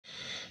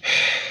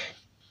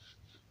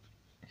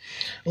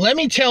Let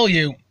me tell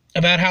you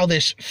about how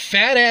this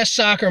fat-ass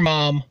soccer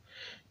mom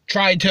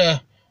tried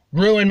to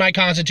ruin my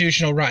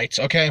constitutional rights,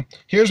 okay?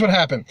 Here's what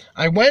happened.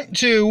 I went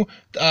to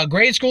a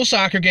grade school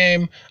soccer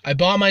game. I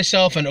bought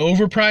myself an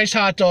overpriced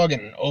hot dog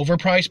and an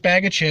overpriced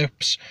bag of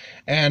chips,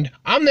 and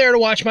I'm there to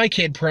watch my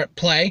kid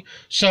play,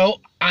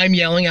 so I'm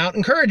yelling out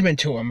encouragement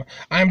to him.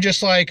 I'm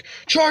just like,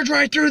 charge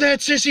right through that,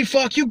 sissy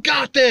fuck, you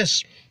got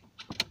this!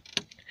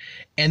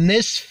 And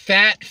this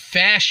fat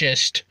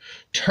fascist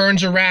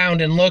turns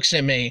around and looks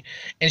at me,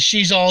 and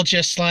she's all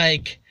just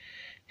like,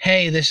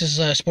 hey, this is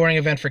a sporting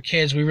event for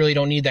kids. We really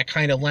don't need that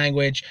kind of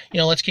language. You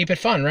know, let's keep it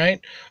fun,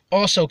 right?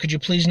 Also, could you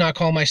please not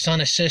call my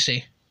son a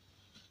sissy?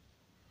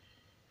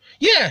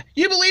 Yeah,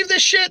 you believe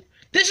this shit?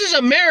 This is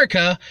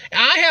America.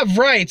 I have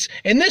rights,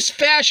 and this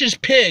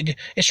fascist pig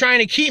is trying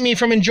to keep me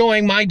from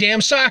enjoying my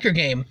damn soccer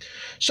game.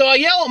 So I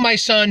yell at my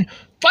son,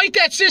 fight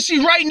that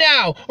sissy right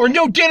now, or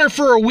no dinner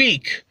for a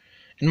week.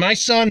 And my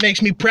son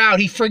makes me proud.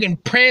 He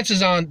friggin'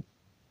 pounces on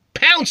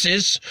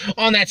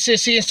that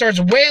sissy and starts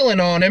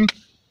wailing on him.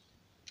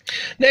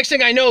 Next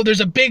thing I know,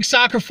 there's a big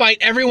soccer fight.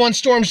 Everyone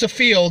storms the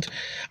field.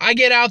 I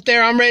get out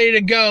there, I'm ready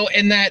to go,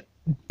 and that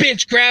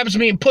bitch grabs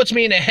me and puts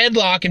me in a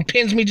headlock and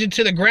pins me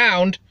to the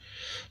ground.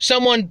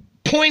 Someone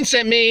points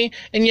at me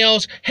and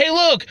yells, hey,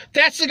 look,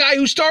 that's the guy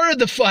who started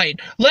the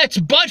fight. Let's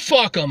butt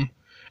fuck him.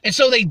 And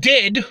so they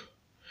did.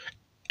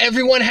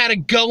 Everyone had a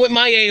go at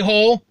my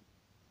a-hole.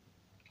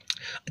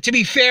 To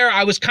be fair,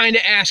 I was kind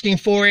of asking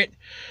for it.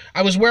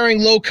 I was wearing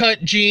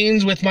low-cut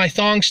jeans with my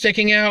thong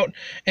sticking out,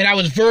 and I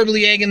was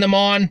verbally egging them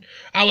on.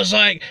 I was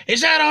like,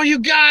 is that all you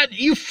got?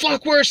 You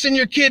fuck worse than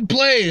your kid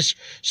plays.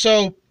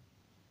 So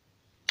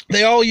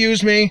they all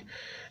used me,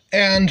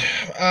 and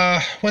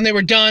when they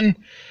were done,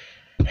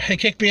 they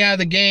kicked me out of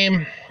the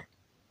game.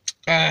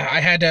 I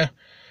had to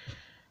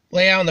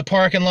lay out in the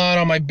parking lot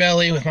on my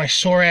belly with my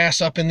sore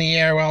ass up in the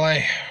air while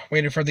I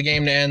waited for the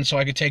game to end so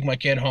I could take my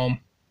kid home.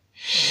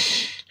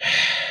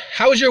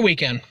 How was your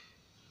weekend?